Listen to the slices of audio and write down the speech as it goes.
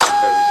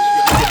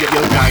Yo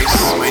guys,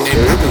 my name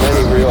There isn't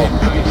any real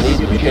need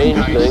to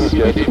change things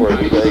just for the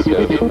sake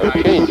of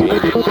changing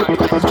it.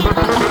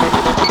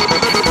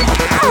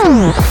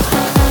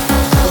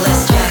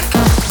 Let's check.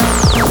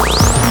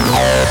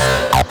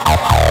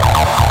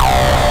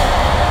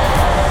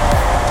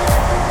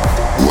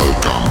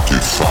 Welcome to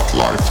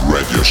Phatlive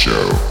Radio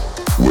Show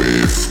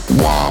with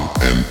one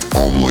and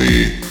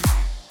only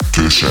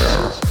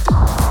Tusher.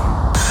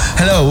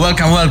 Hello,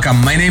 welcome.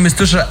 My name is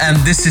Tusher and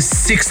this is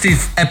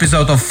 60th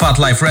episode of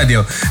Phatlive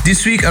Radio.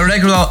 This week a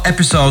regular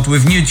episode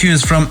with new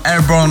tunes from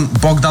Airborne,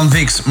 Bogdan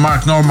Vix,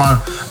 Mark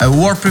Norman,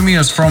 world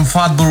premieres from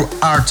Fatbull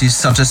artists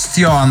such as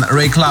Stioan,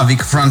 Ray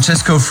Klavik,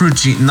 Francesco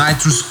Frucci,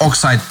 Nitrous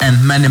Oxide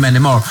and many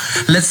more.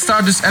 Let's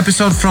start this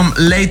episode from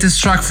latest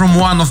track from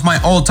one of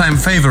my all-time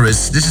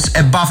favorites. This is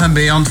Above and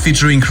Beyond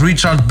featuring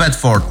Richard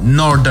Bedford,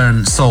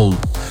 Northern Soul.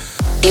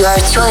 You are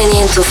tuning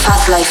in to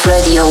Phatlive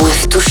Radio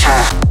with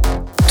Tusher.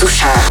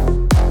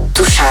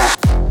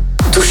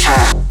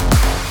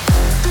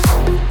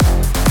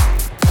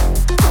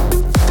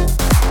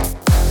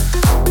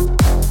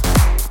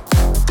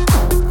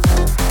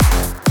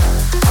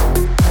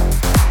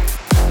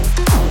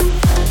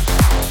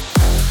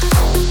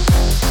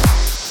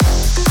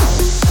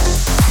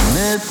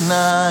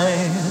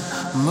 Midnight,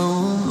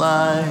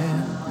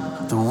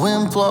 moonlight, the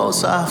wind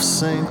blows off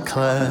St.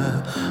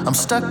 Clair. I'm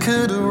stuck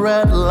at a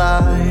red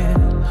light,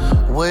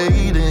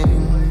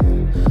 waiting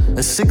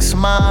a 6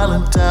 mile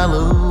in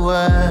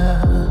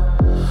Delaware.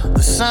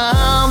 The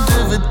sound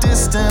of a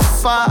distant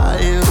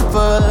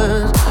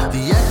firebird,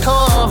 the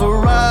echo of a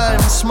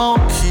rhyme,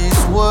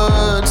 Smokey's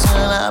words,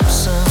 and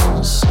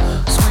absence,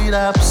 sweet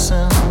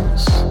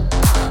absence,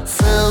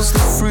 fills the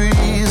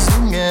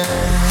freezing air.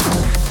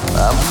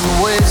 I've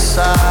been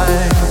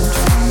wayside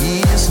for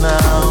years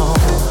now,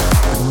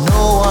 but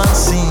no one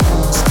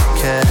seems to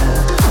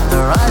care.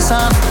 Their eyes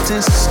on a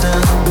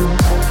distant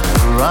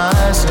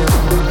horizon,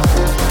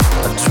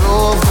 I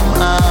drove them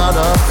out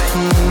of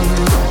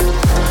here.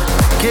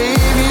 I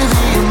gave you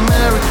the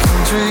American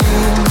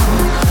dream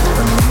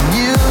and the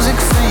music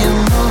for your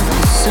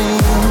movie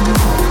scene,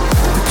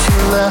 but you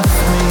left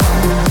me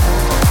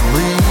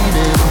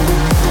bleeding.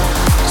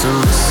 So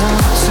listen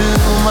to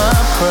my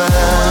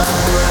prayer.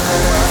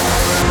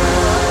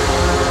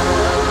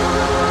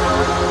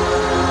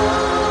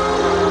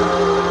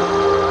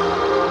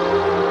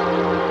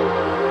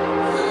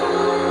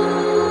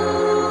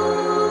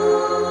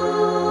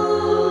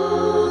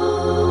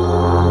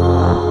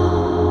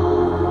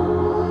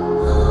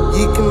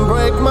 You can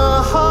break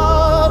my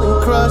heart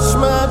and crush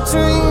my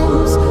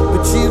dreams,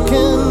 but you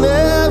can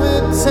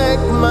never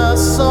take my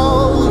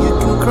soul. You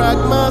can crack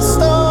my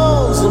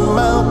stones and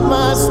melt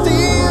my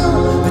steel,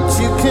 but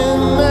you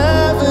can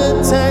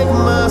never take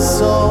my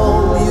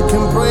soul. You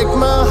can break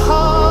my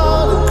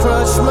heart and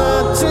crush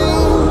my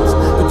dreams,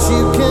 but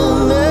you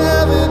can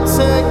never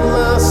take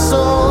my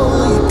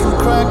soul. You can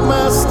crack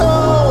my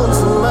stones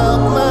and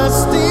melt my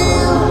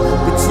steel,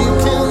 but you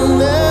can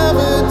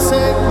never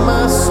take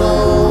my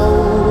soul.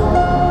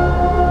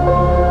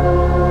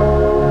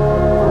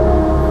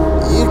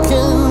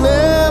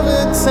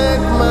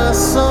 Take my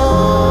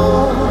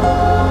soul.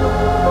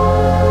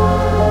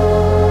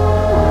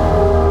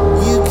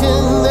 You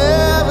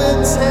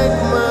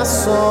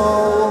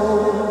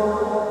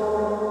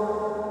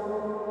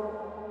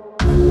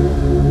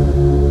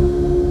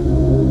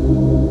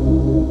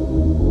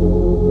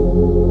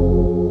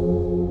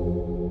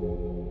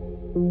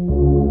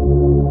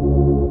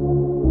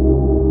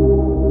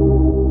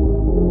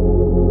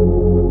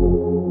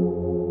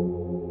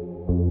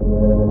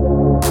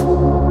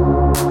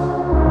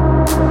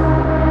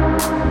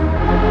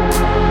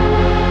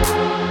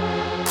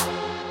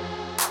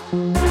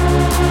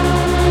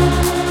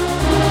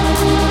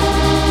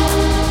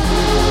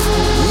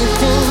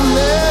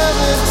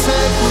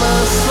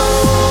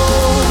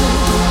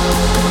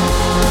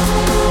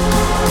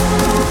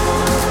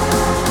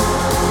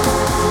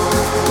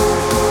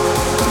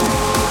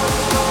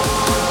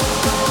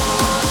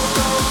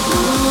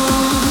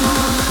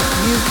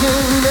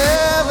can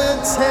never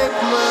take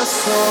my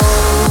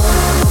soul.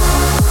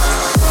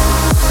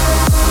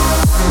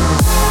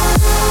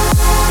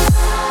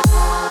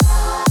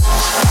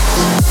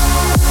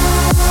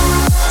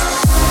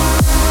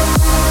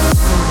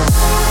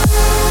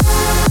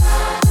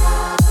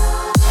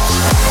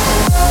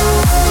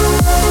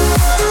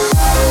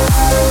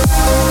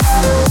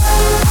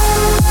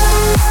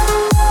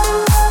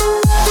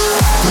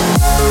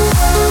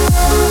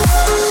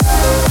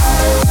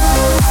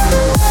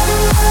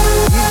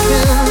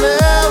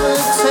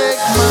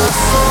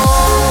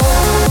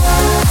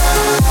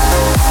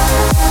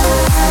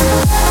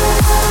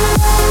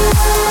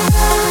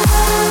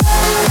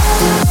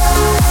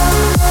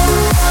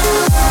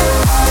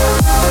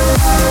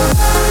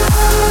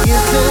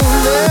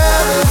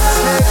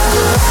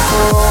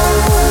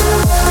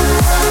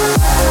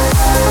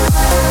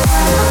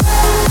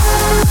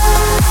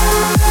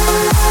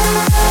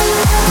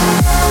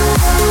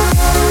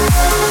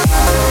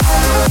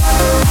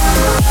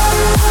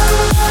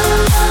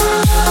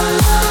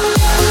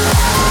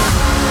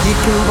 You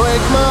can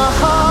break my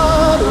heart.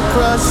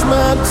 crush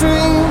my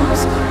dreams,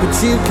 but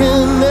you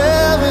can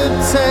never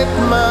take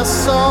my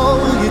soul.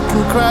 You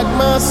can crack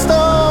my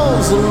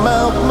stones and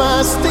melt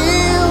my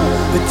steel,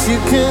 but you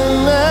can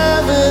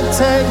never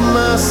take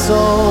my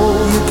soul.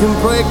 You can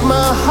break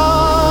my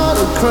heart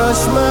or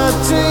crush my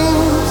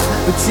dreams,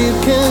 but you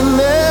can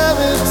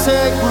never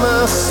take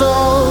my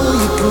soul.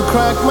 You can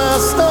crack my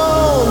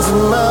stones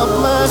and melt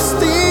my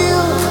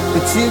steel,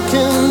 but you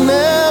can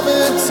never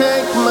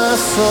take my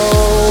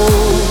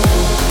soul.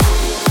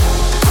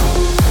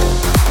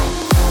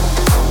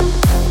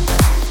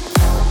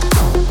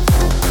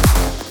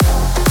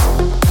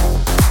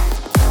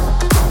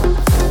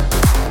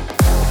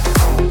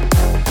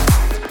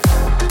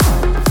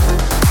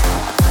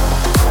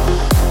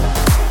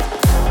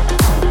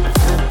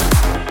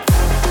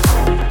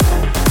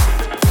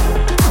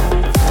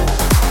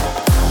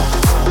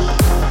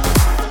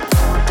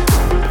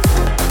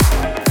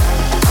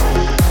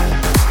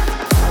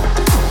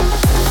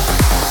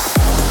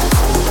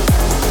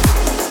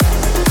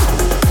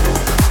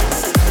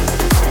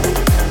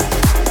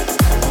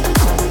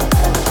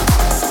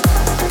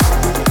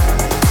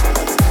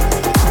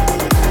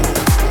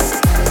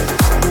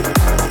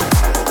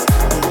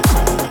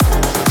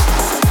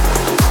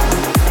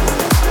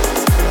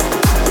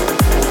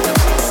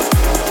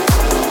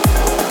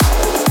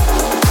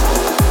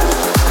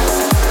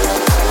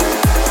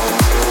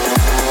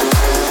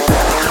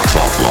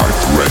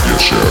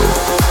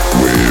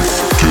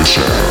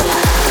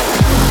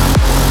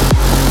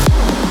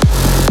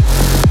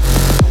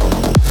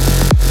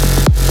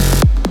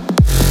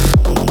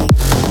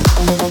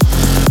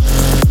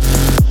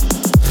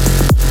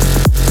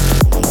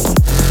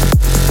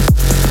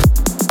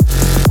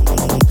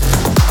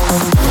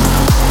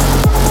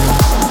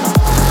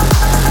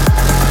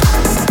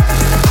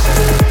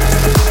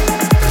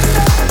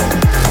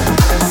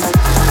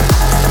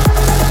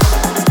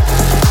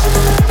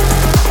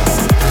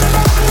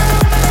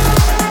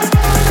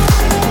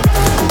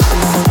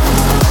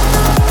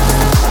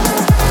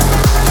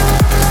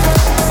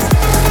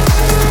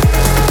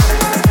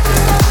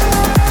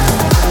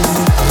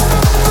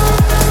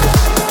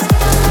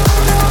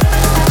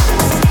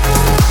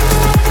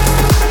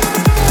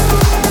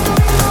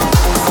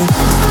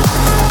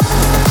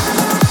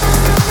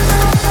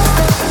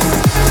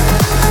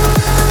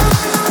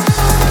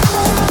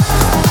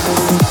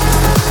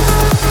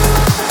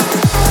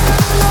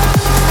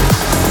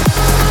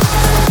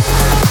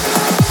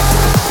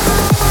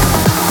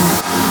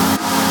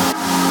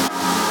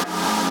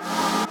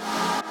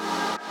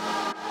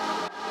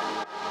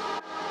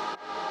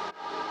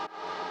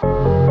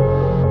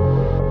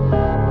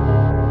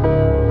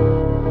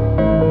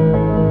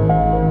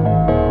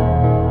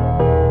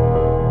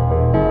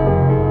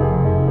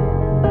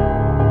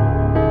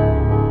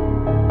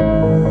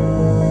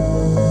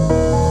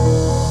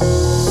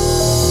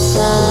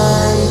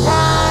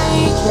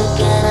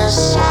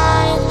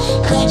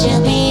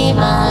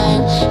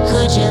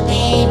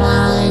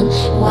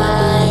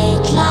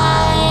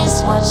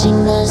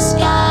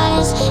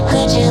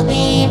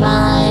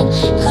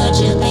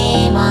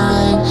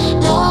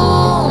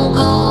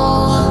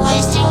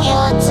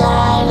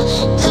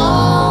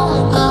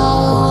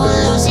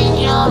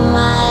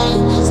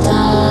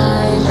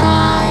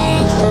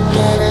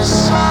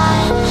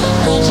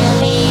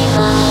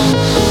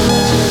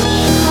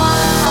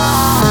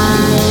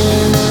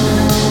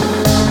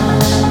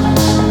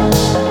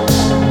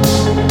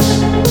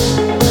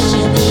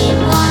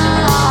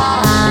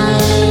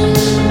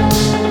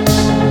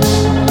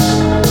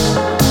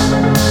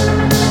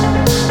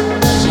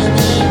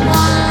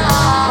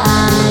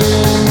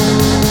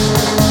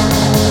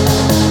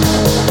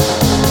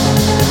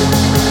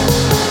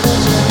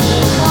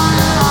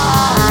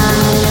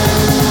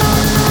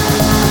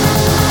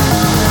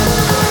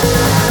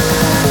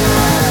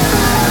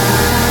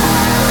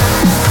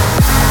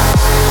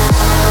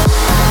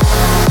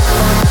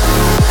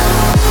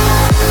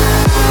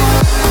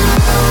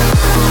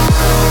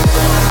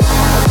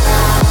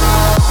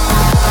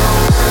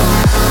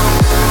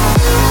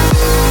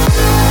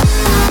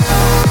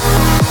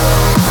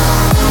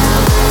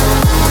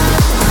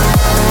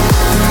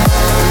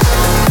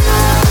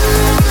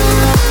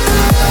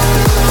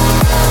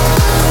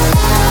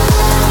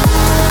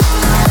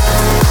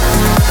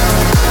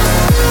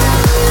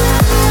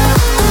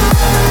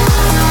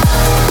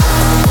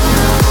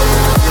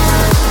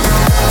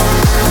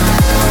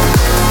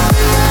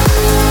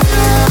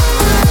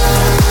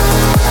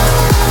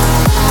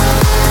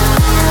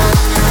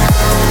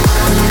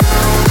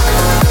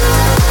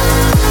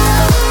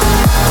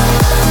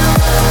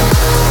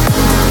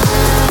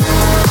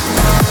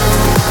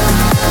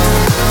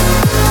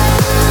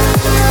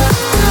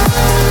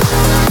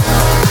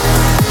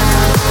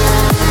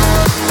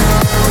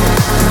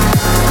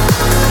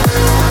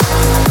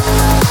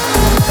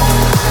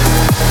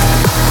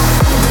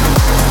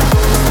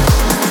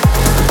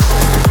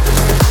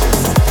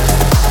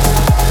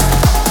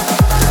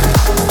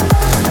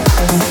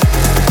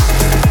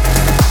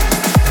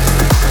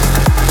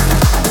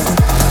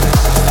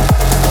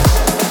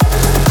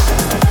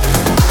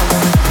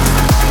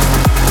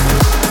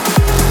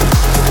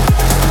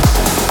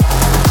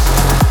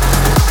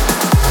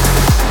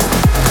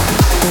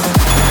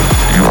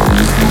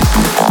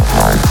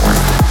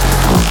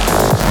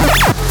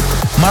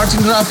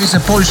 Martin Graf is a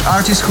Polish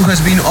artist who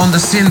has been on the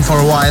scene for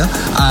a while.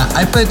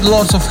 I played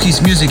lots of his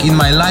music in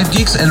my live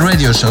gigs and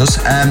radio shows,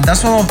 and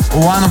that's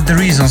one of the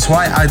reasons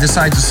why I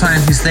decided to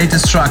sign his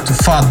latest track to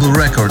Phatlive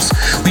Records.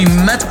 We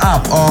met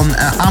up on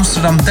an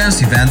Amsterdam dance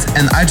event,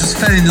 and I just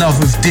fell in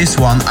love with this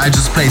one I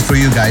just played for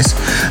you guys.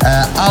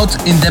 Out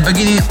in the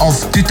beginning of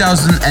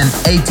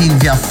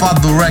 2018 via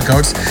Phatlive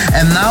Records,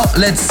 and now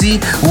let's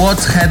see what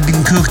had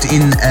been cooked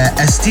in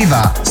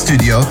Estiva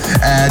studio.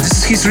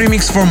 This is his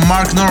remix from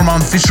Mark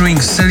Norman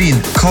featuring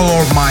Celine,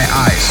 Color My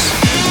Eyes.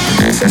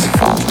 This is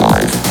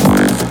Phatlive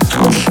with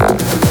Tusha.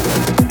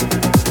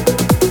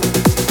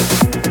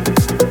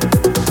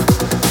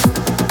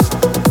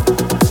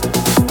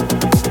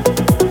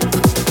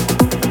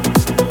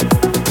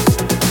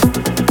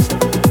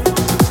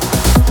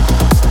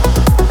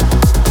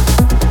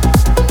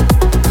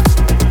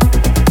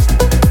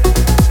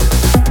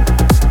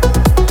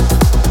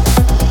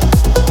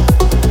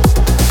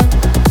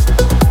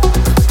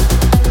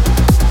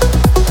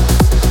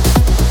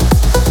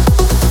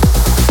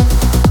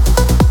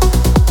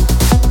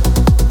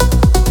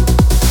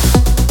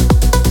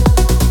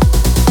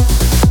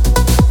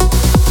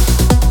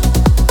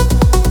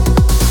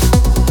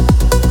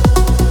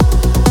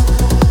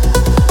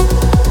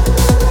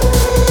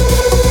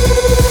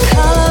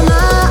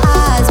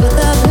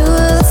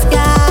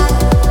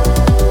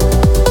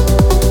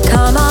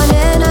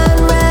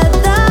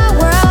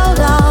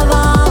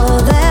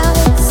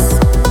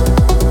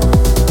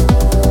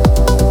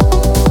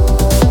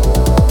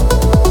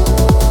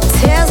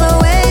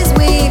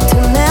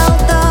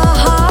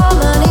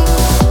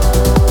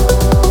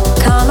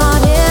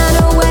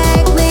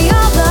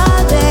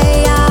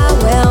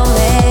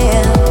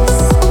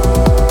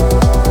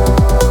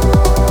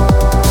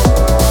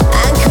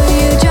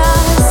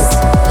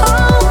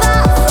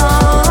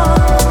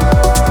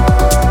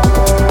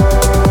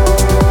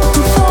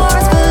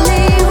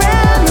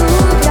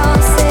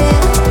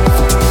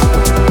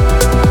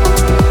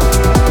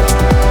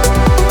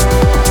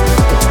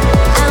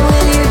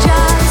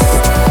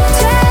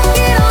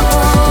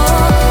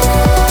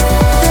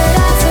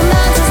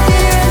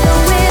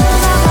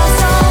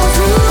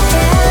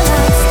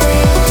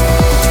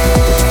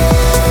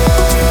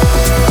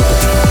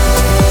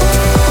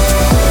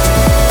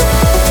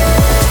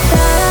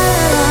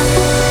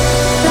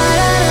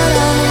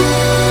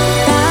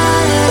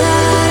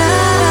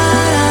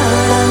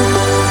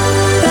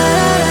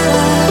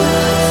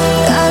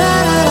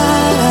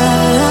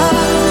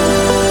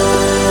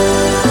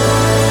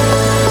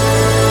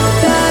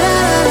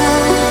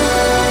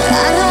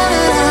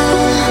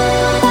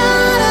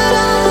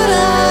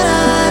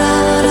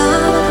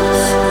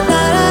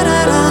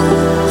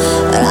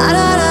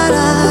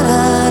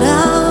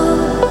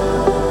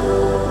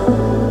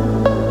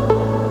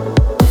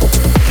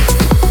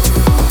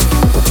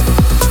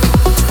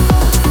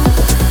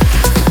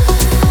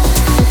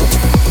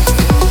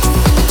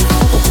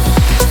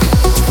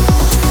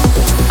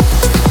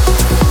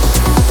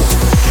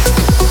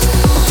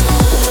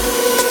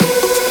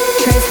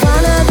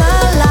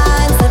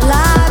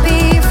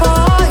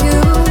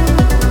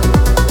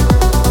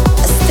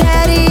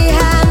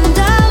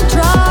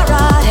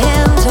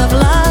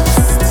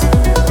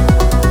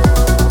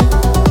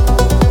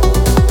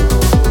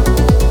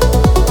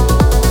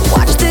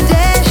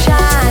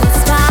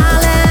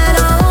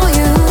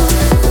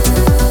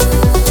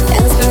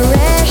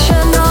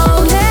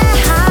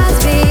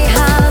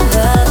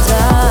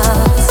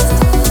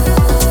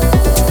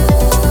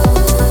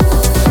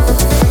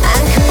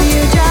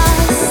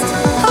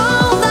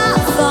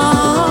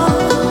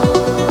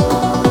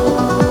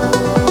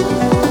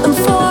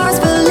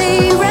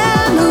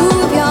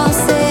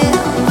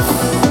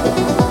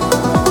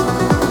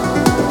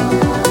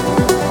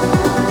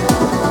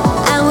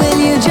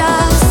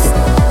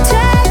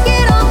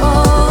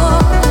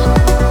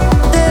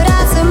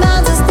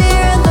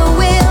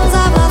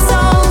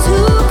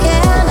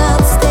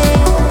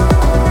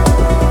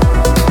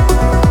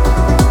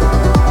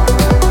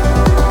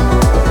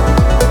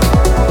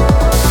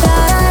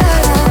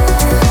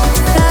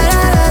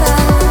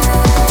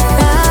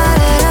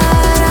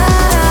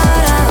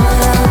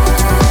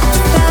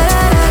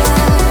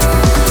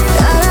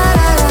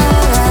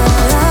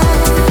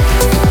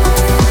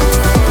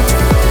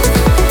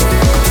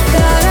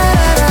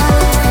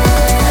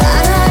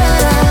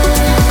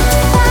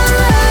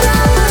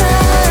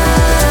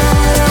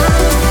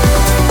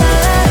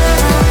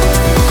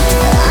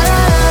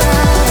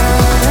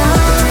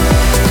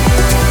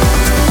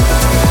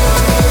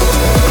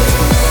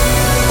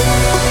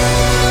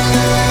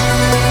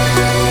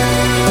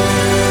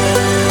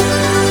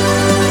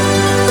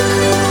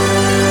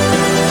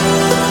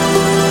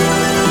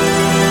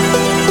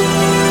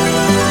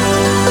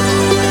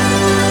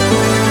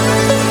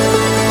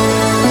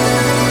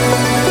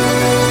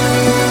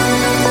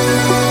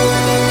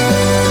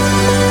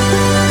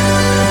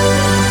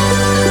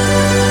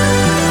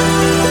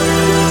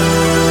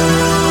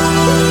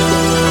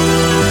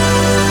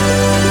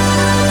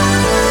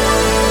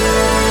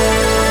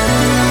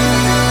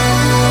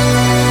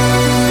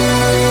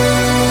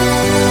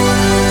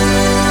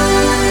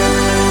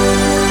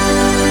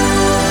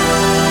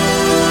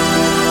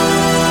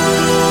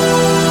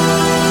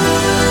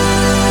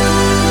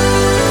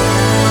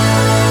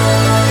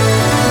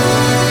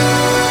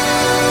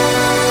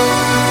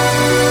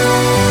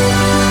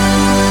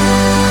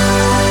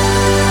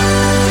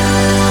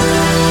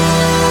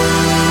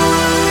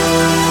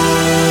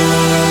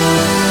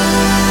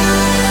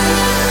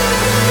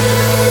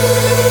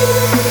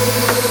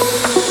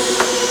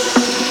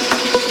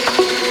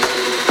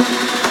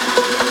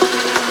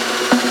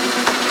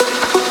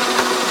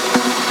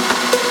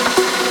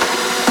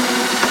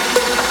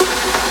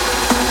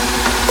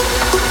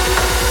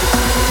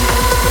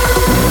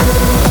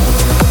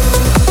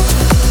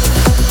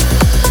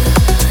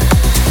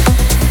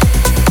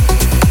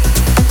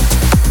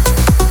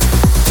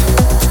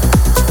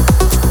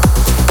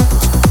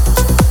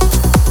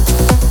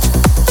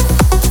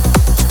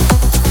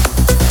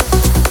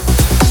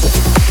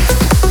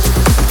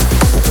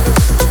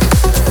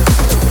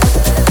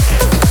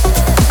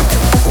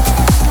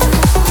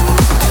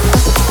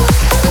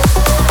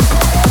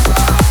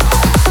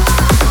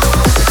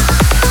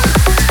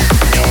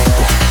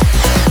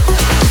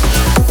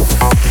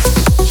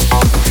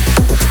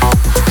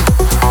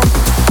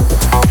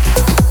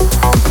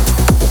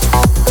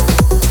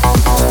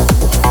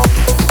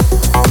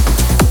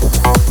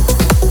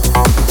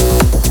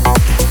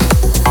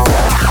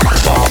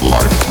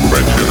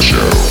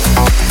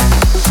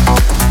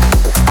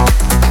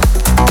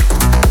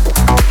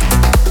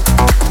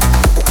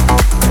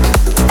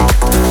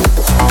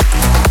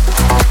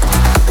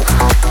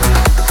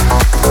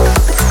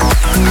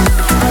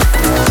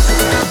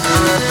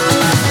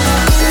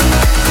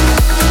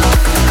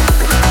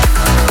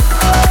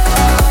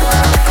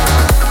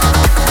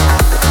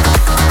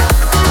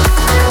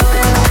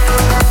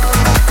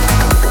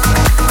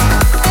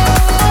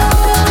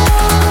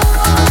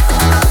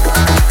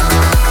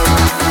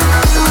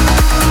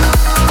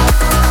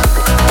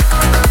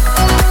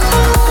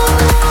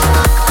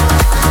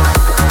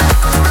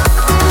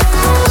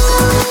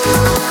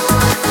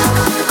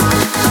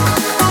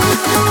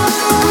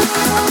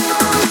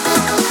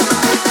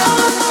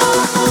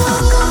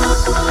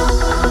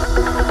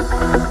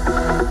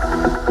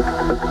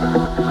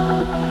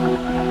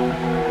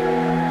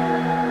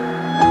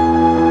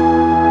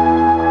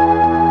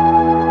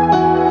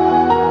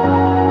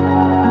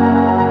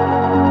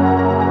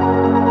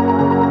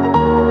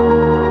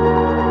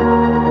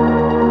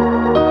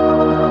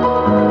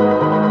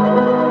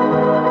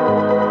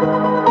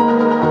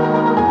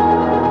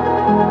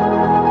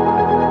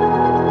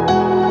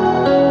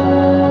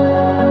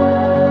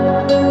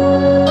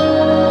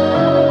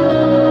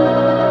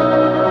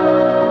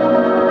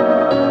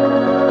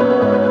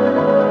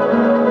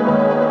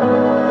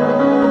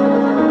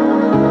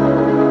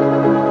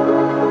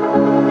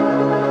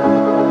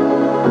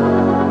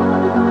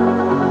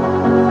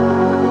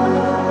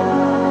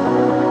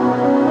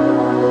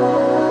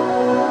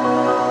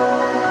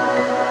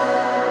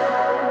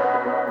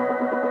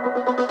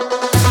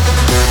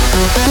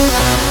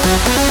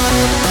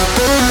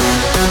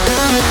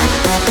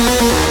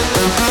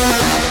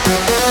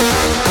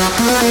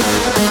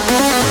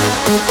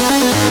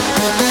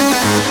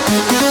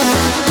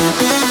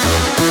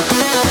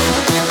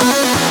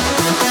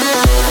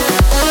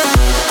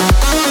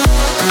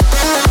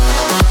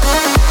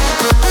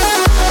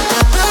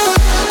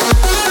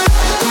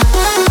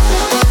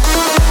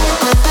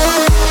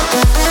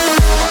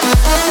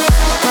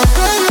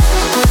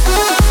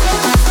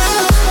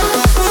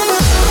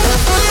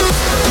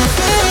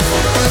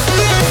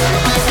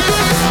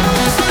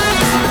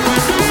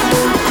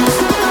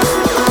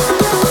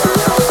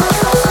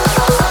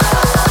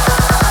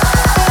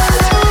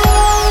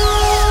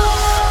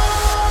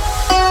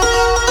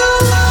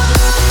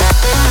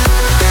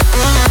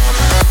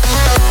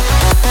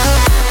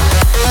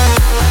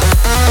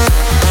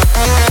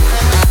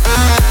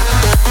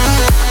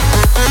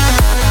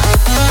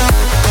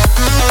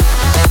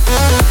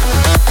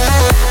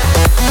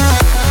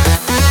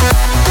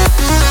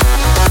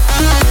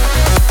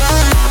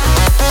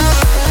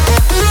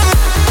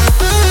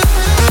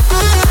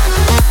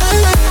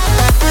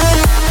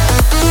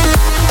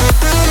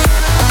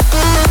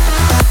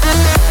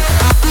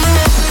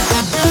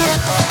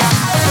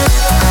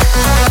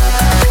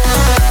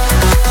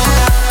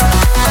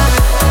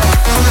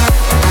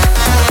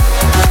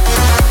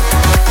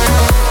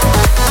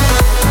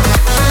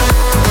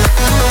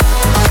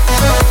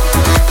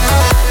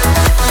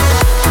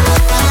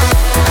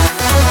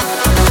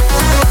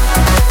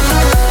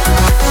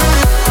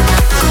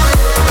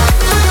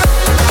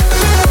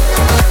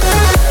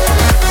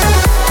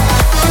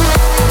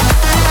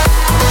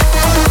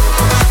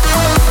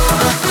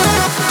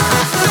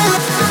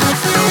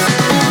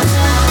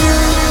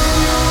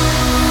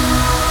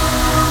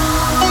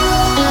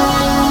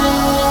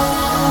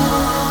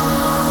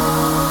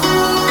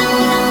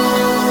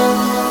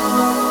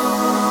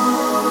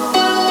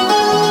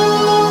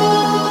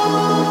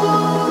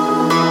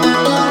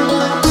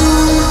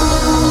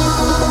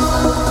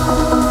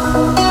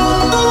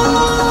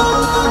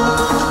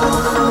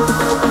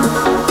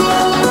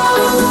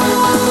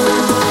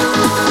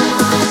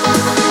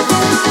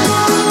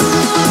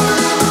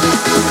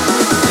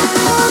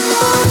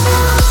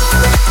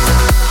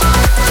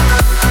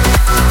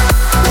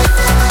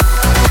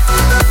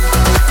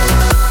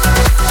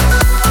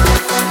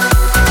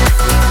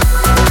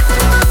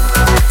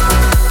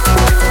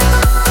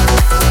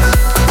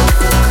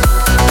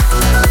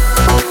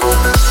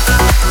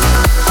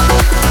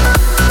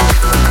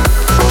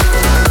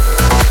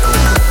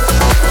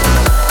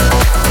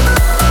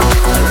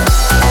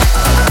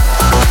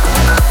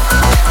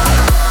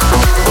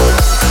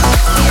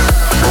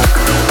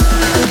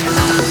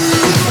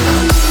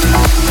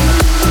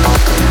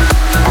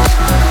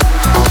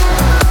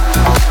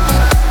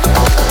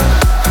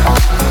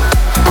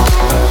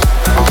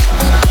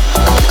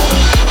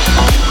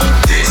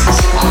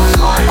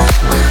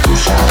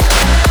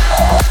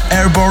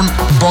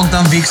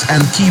 Bogdan Vix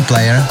and Key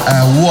Player.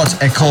 What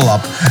a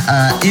collab.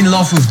 In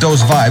love with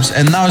those vibes.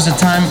 And now is the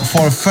time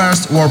for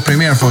first world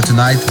premiere for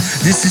tonight.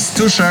 This is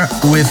Tusher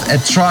with a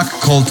track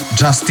called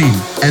Justine.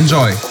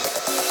 Enjoy.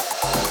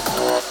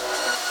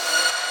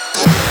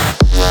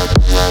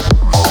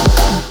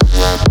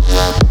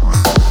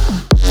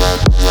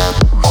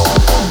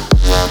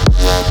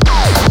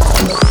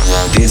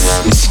 This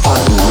is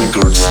Phatlive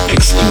Records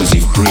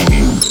exclusive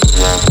preview.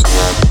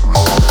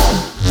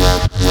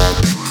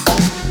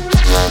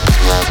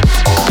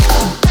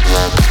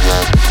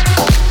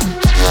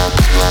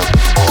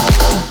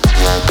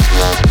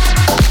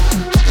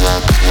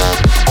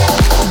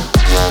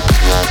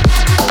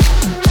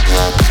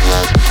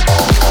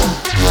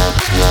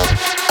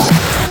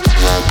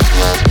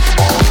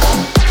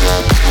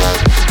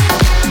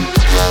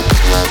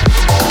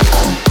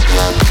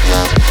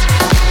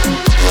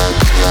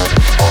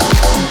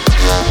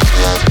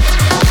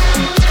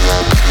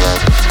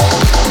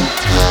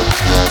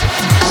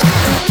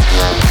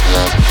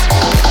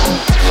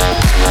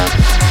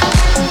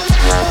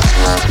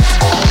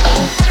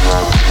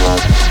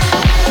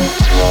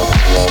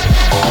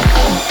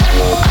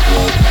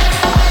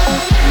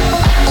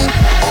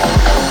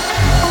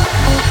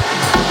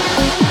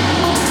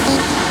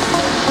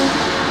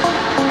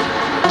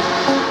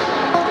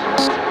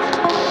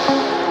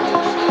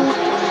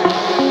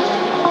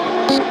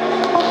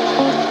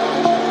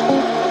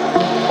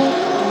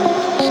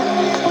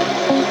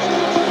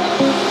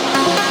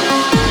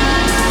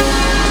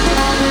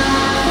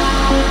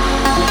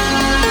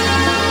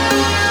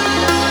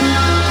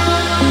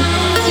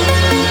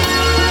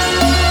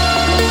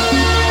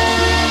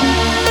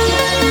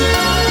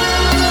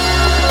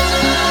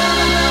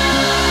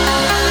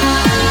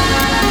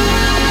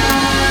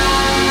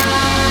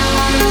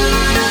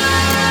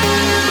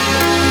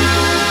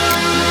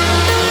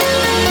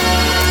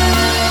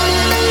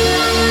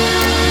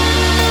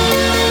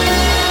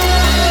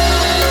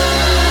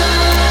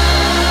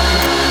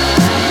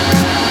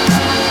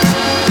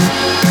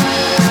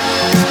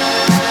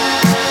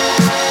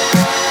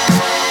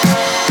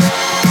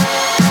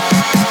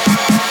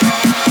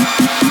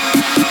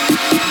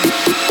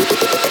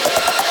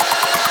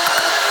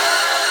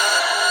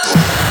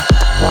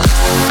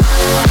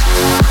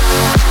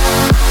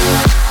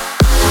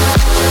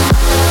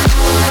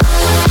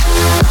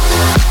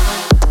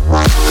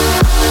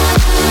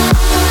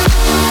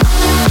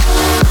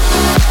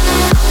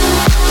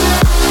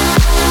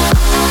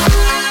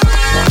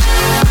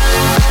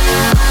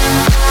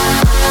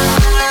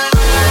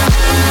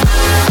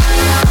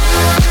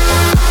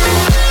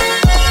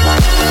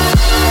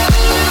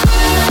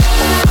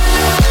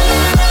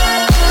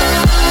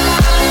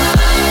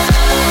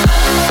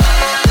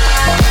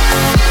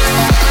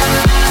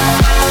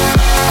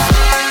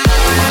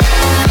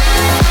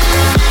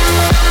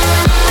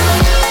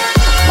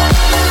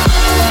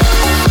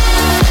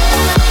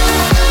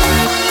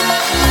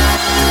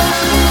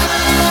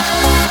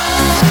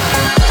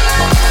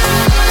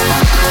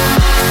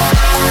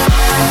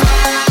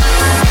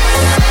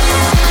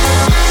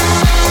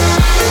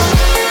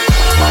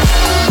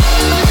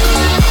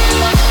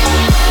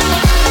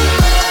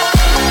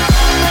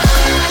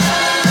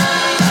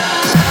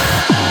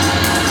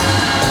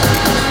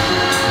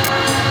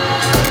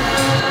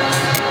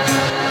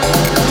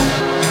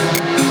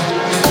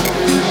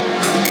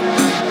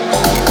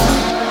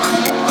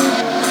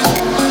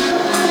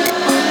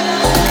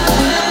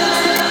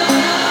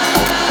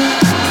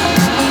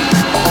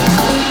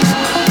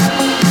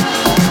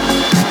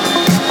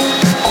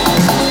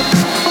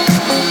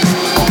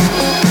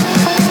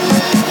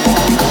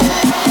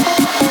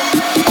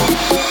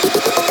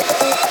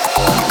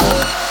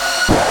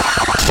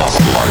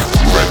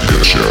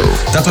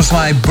 That was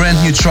my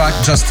brand new track,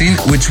 Justine,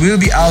 which will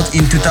be out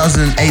in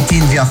 2018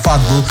 via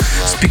Phatbull.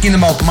 Speaking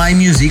about my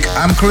music,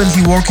 I'm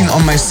currently working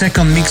on my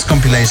second mix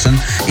compilation.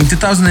 In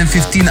 2015,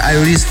 I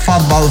released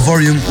Phatball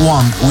Volume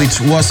 1,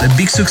 which was a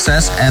big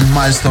success and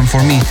milestone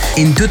for me.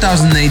 In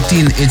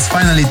 2018, it's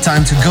finally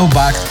time to go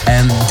back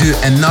and do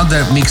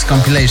another mix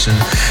compilation.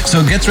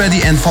 So get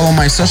ready and follow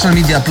my social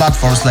media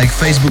platforms like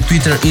Facebook,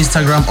 Twitter,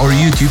 Instagram or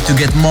YouTube to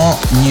get more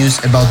news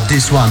about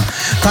this one.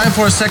 Time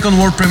for a second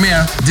world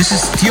premiere. This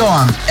is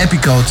Tioan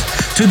Epicode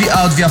to be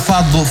out via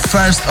Phatbull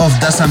 1st of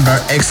December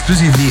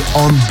exclusively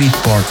on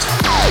Beatport.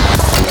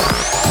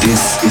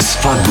 This is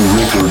Phatbull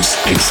Records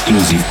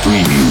exclusive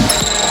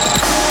preview.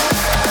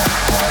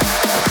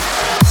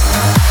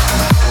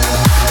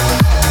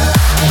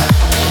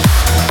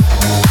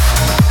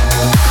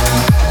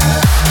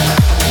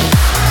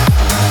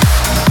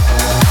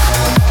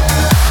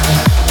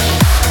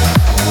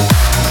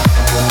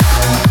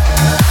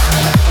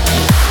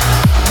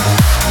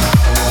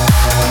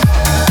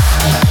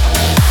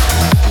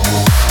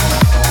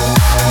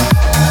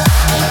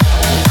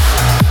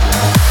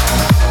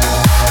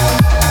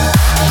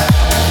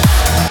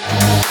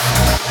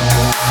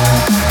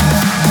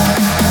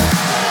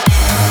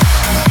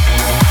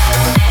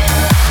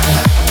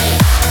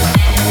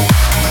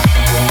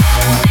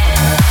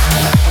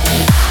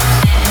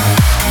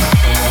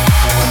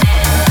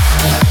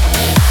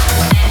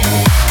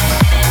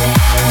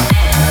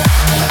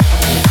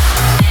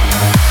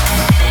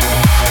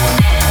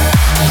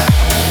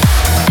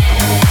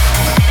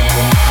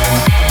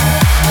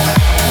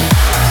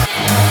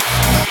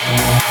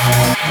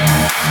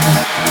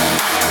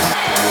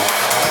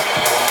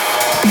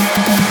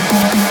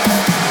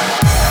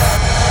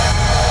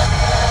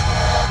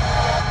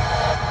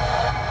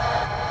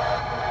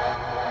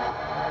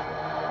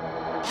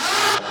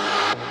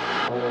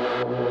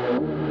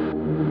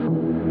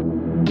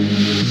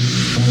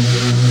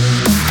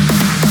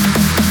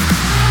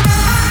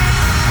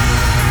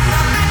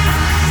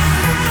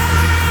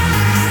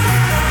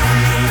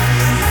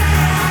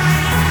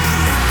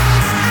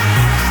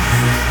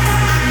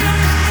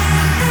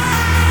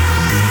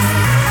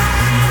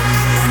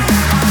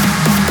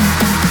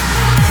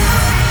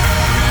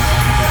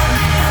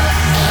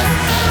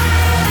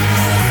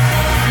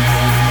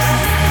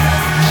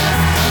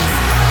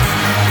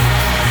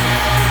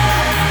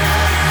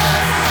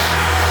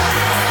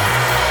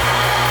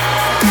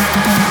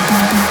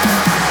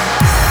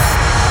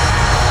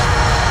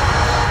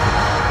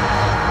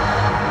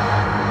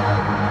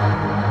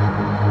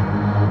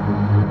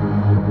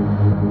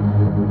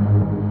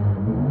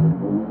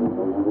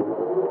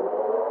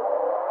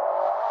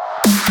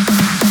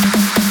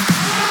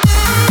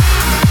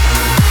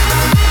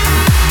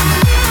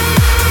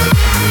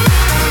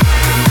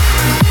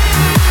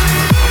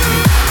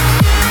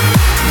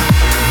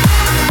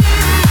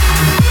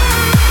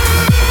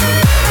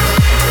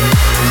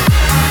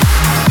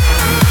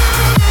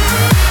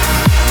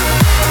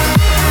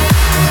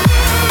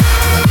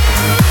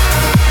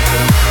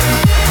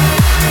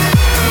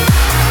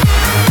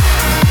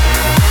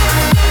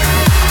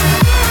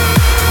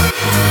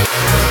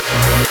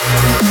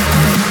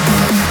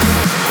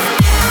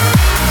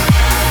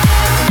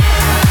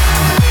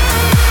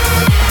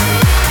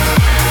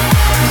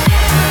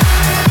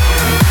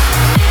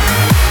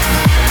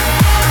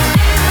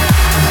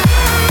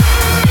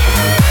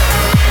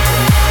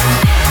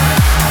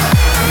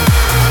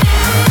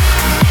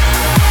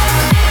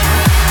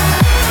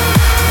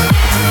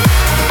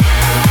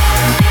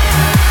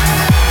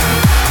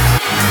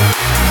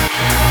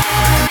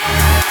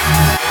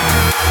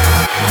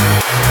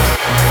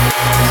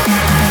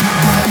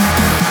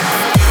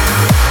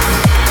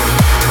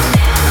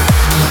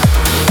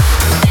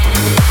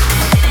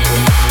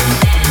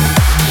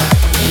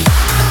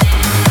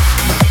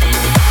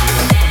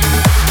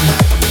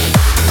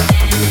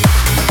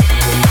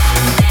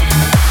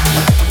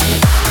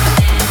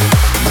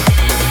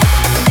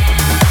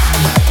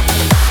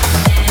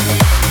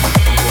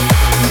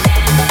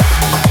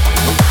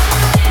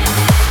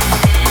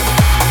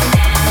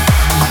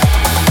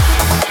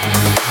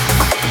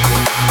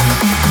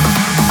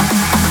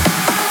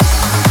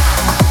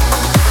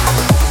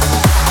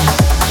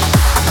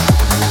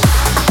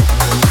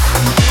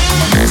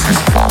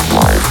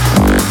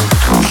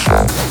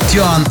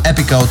 Joan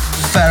Epicote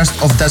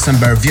 1st of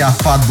December via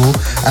Fatbu,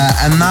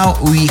 and now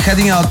we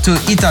heading out to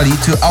Italy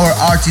to our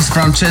artist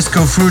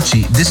Francesco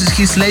Frucci. This is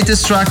his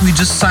latest track we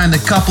just signed a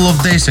couple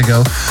of days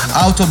ago,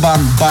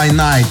 Autobahn by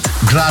Night.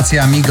 Grazie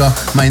amigo.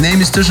 My name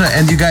is Tusha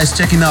and you guys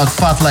checking out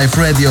Phatlive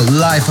Radio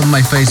live on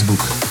my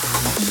Facebook.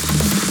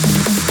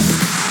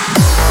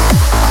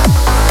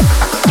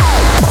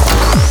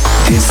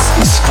 This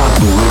is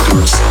Fatbu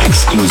Records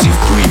exclusive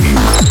preview.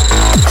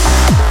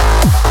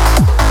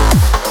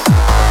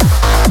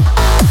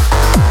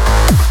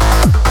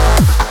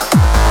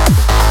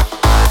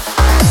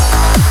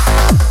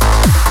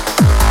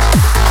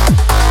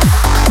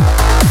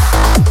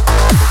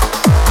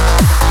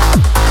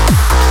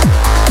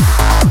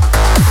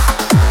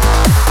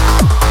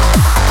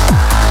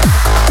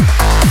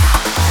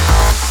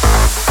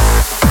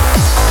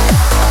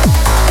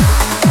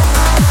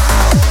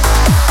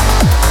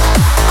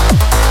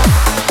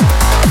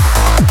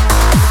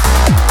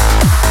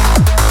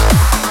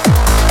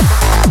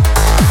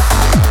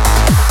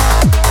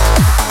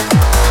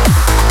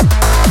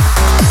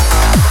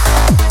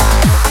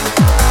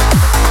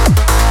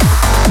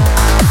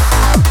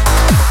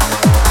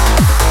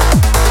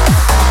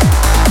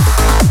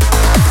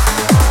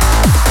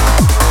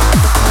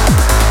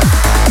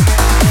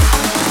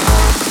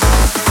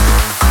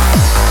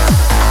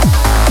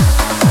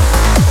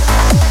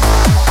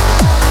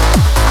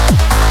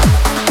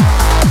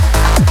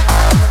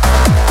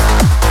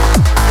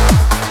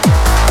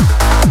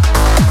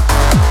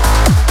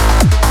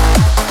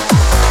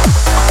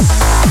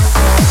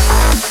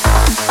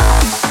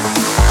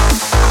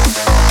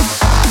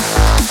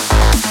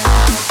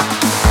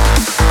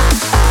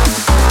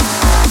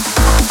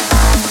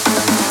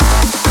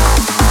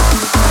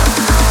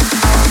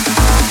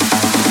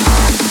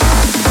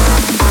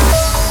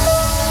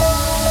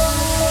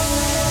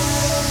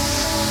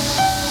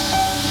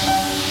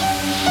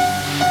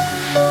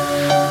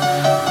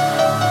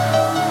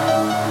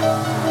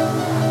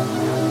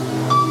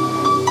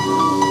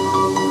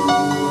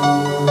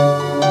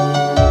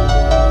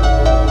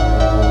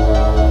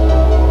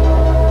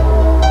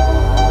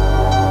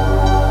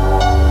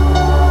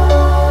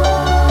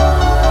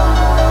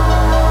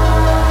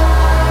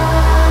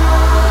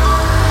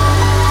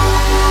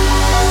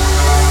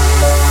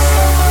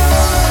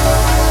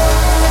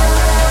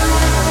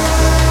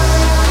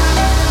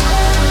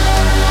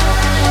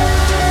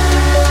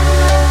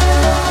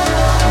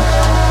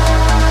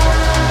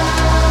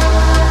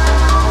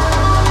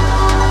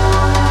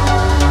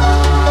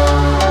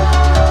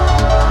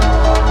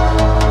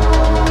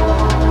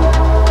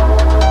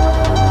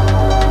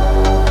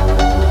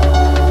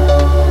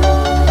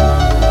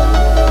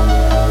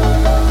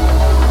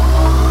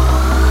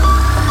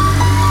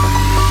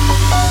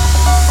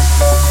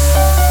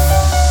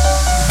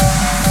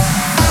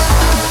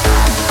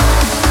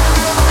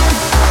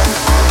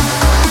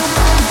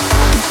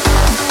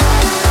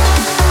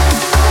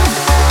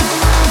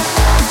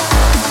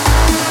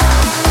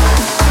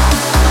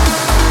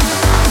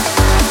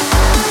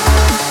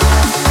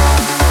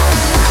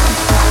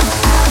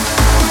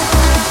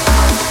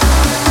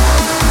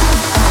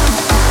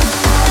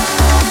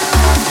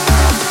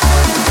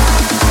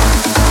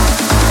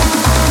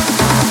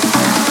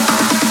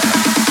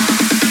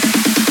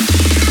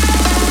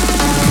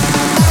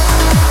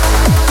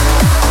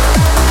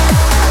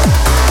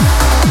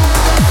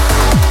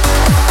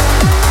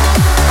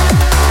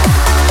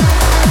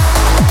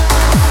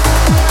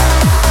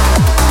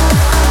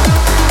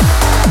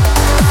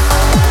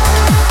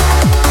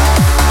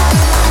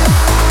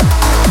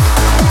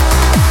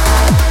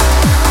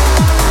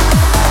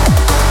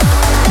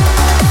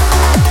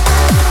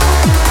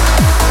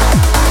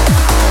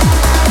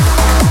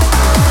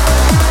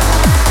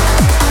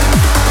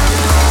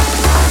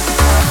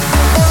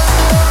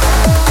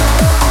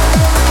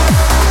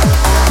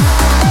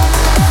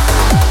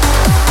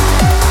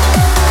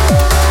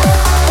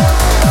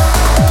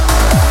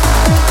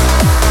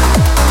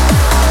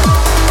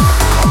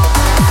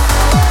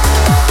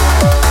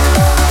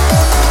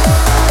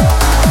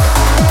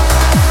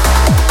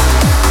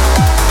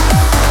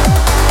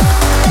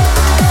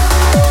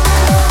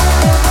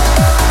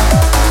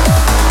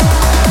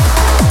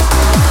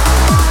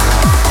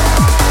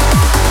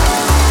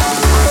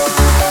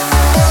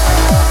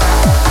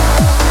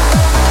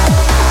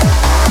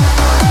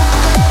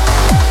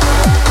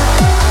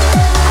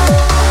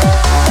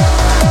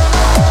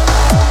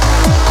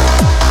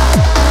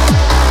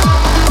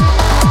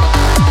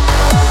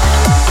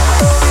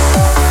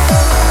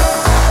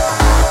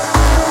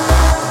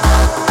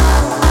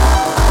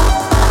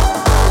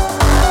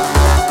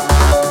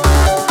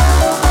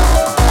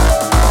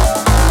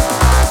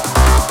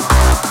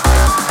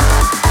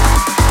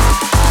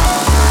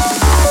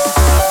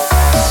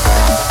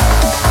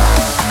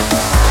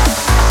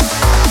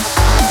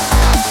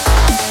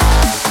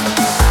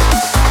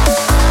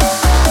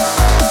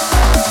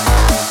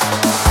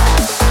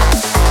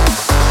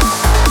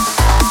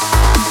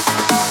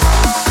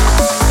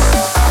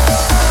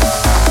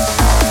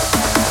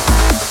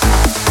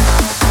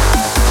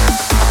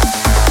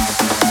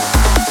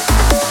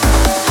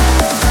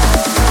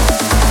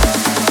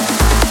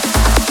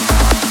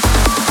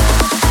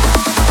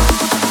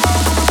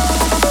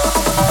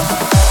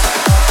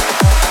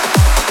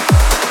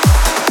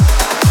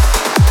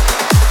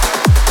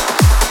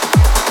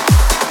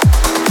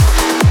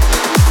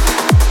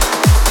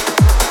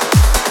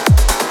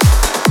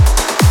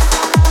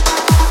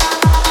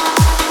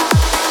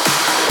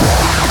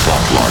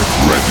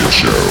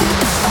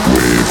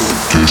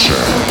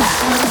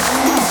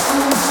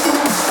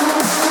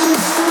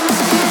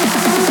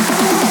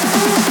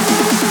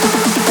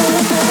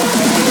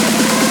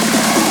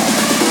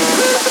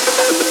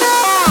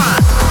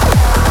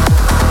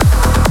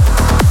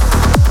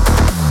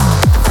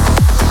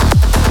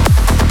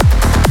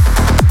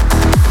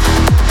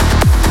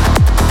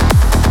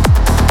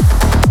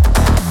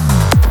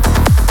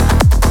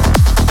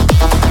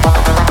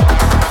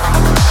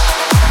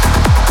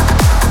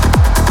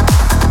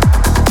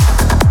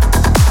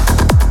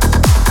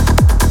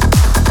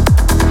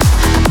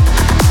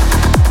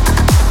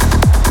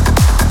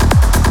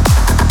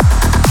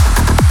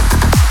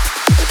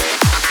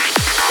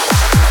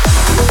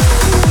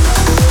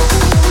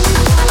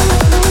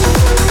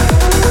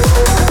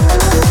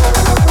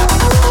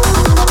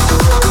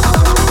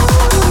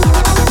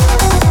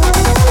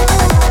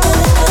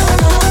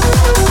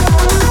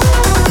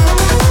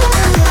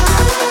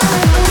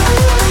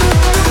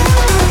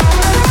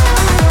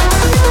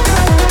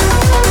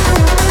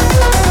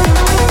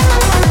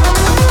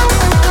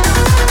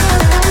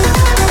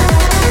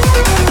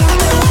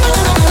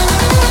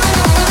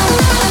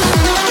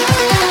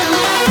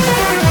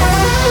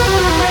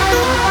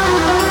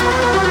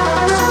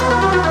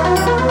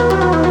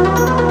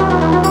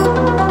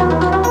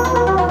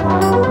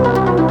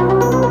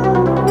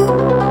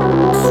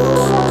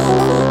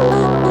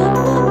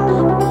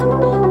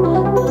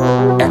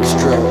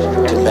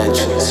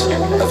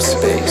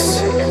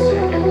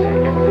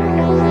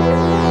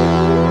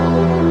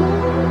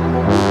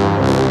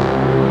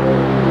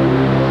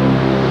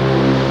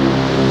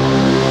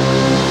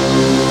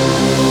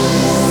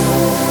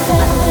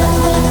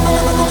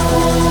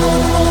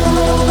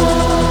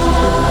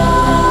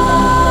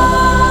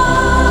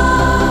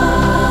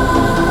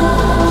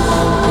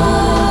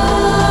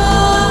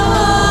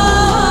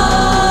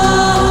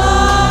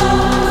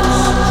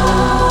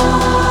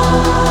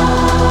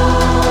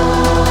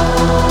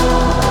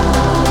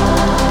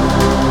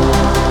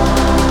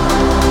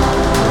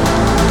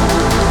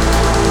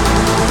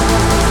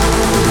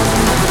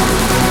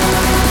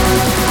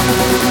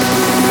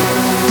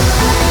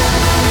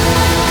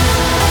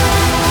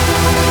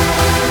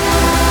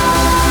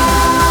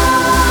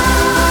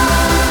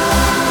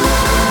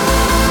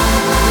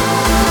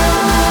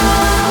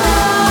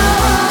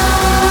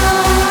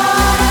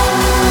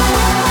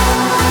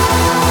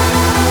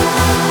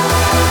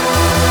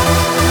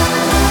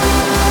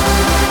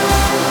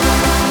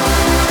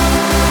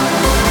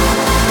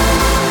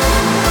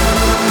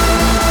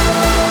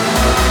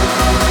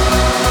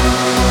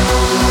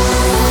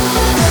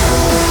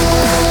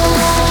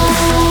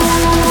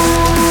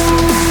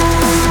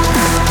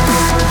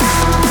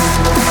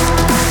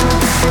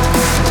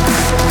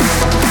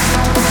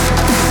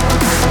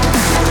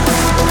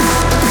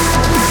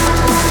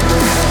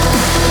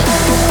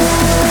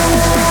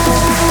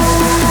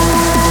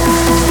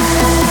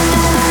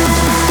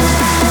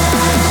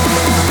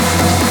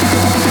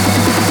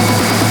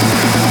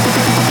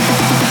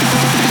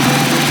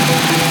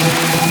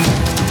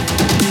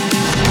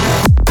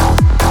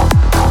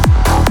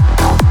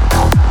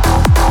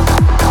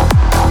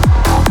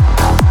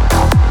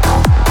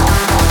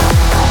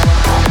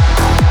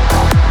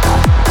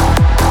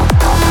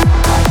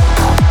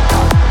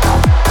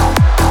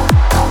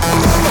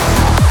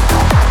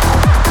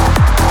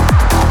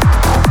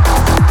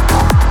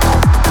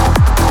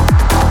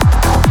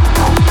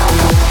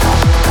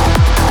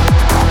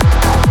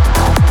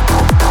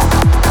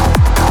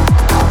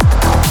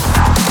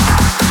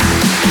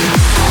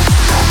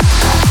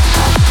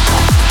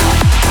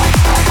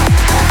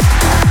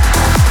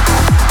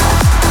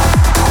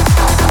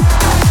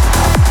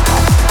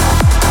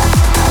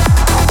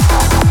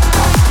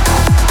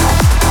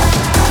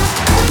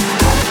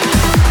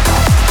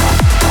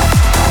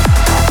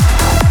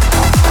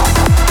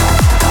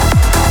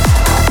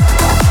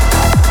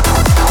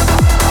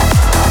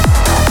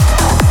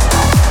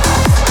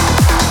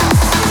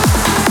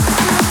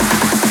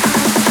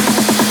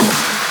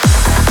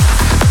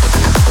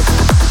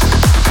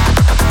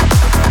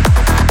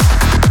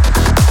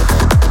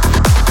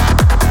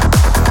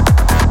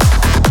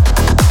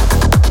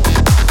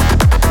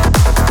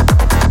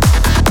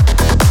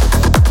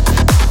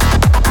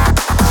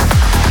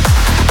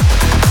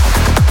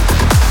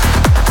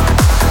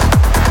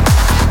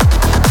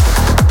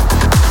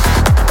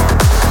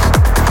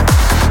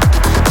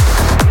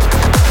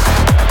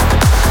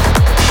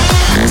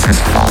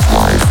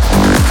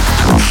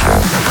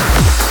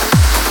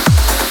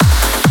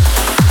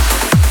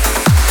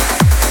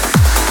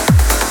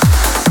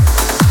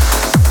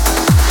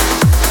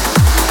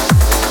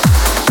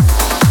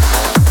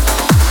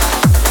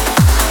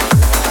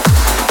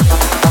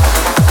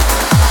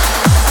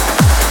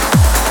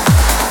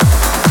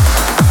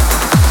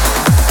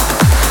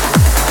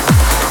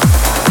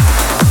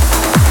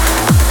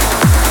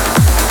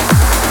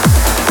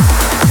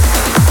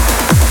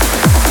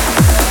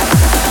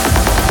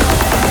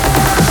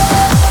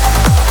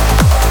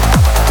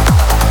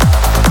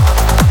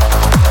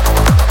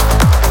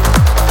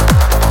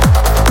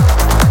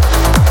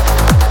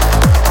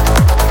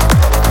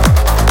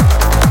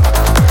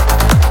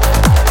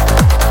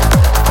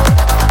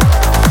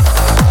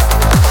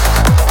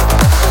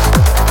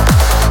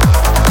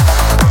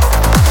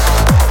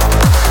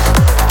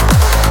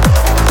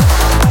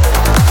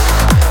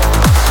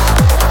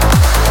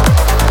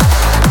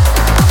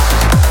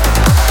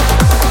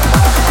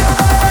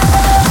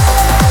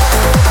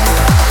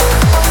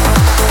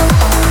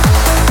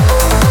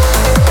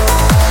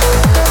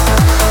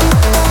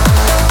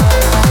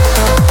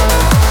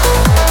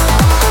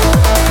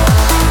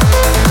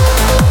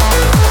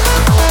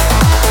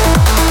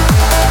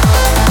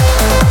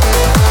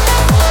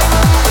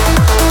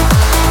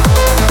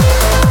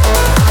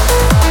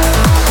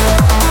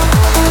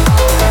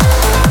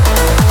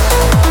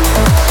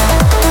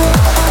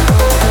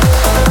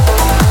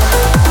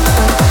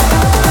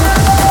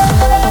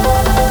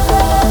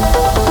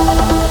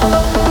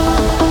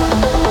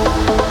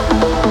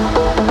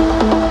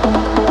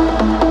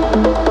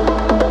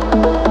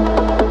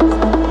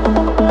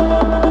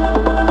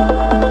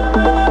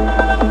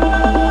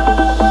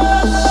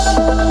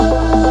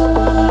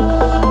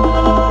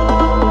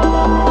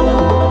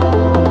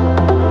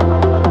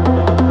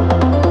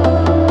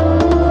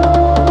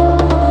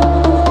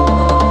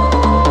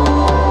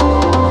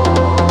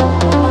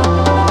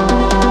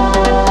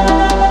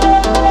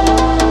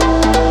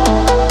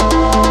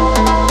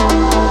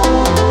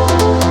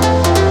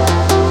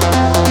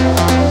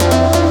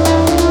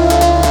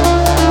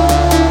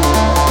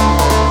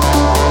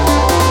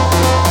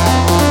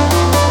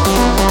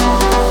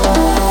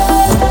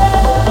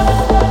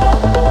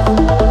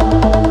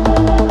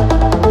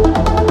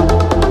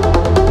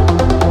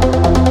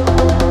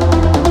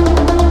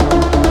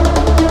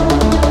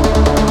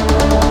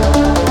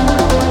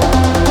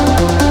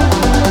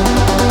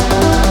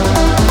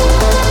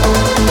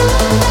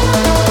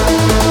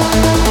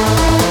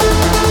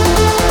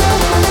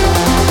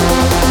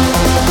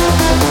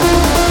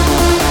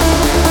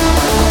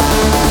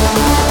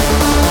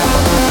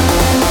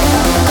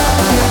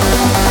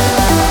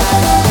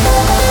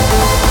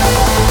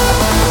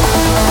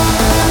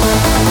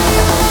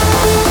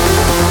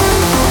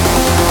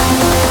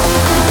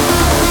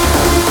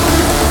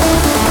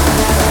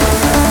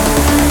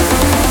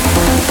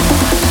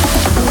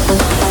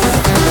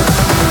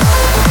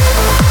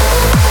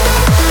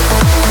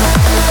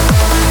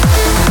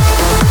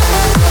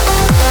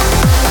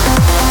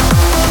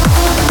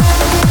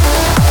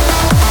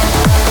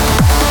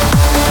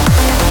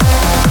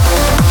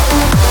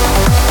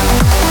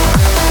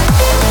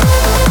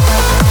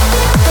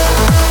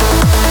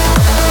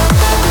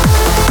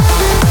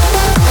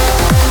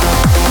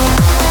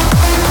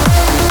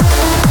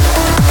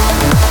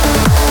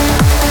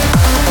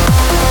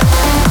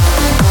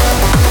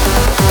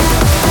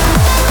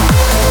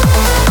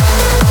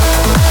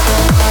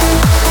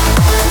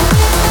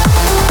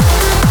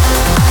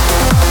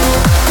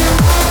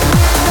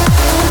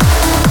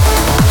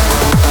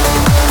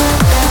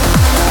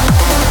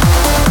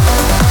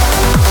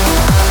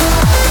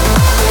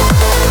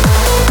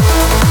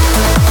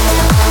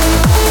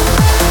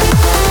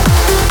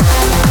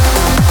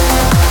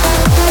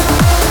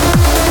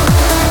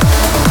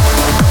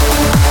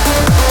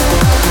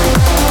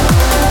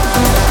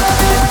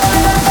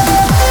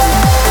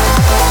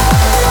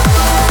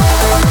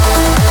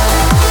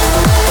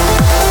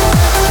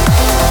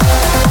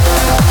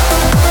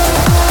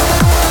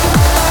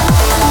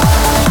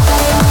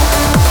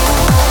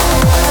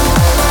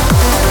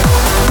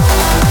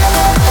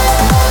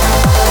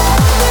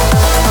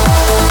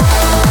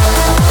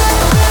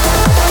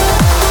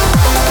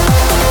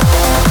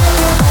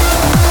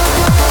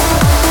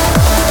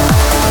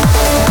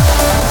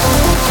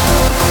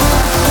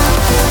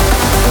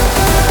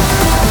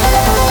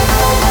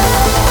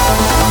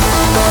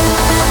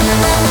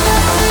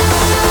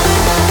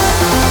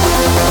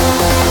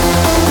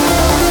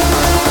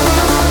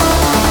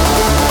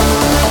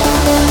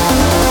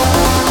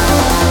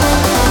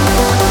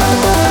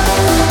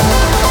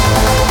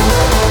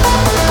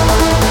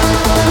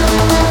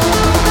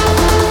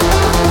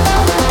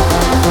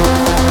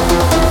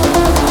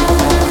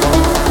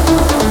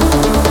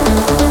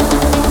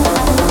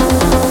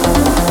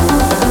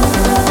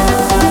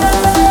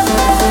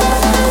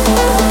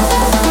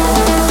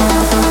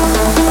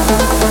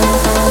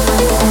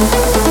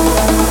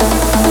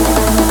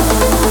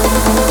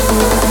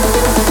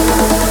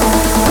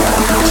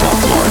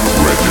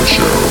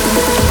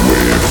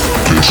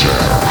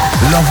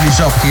 lovely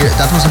job here.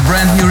 That was a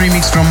brand new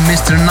remix from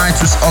Mr.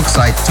 Nitrous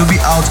Oxide, to be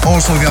out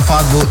also via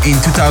Phatlive in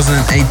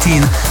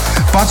 2018.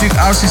 Patrick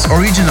Arce's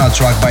original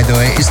track, by the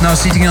way, is now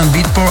sitting on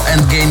Beatport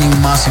and gaining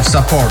massive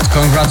support.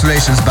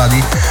 Congratulations, buddy.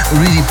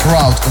 Really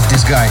proud of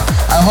this guy.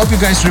 I hope you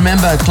guys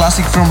remember a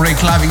classic from Ray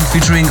Clavin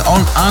featuring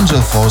on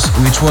Angel Force,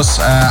 which was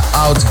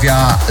out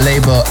via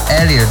label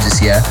earlier this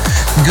year.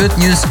 Good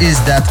news is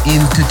that in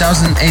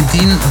 2018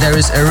 there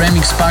is a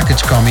remix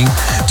package coming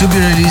to be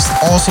released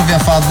also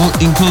via Phatlive,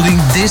 including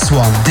this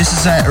one. This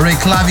is a Ray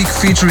Clavin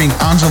featuring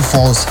Angel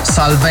Force,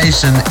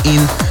 Salvation in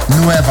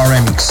Nueva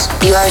Remix.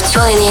 You are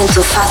tuning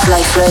into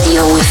Phatlive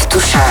Radio with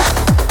Tushar.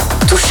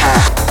 Tushar.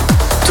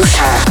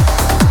 Tushar.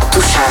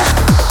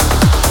 Tushar.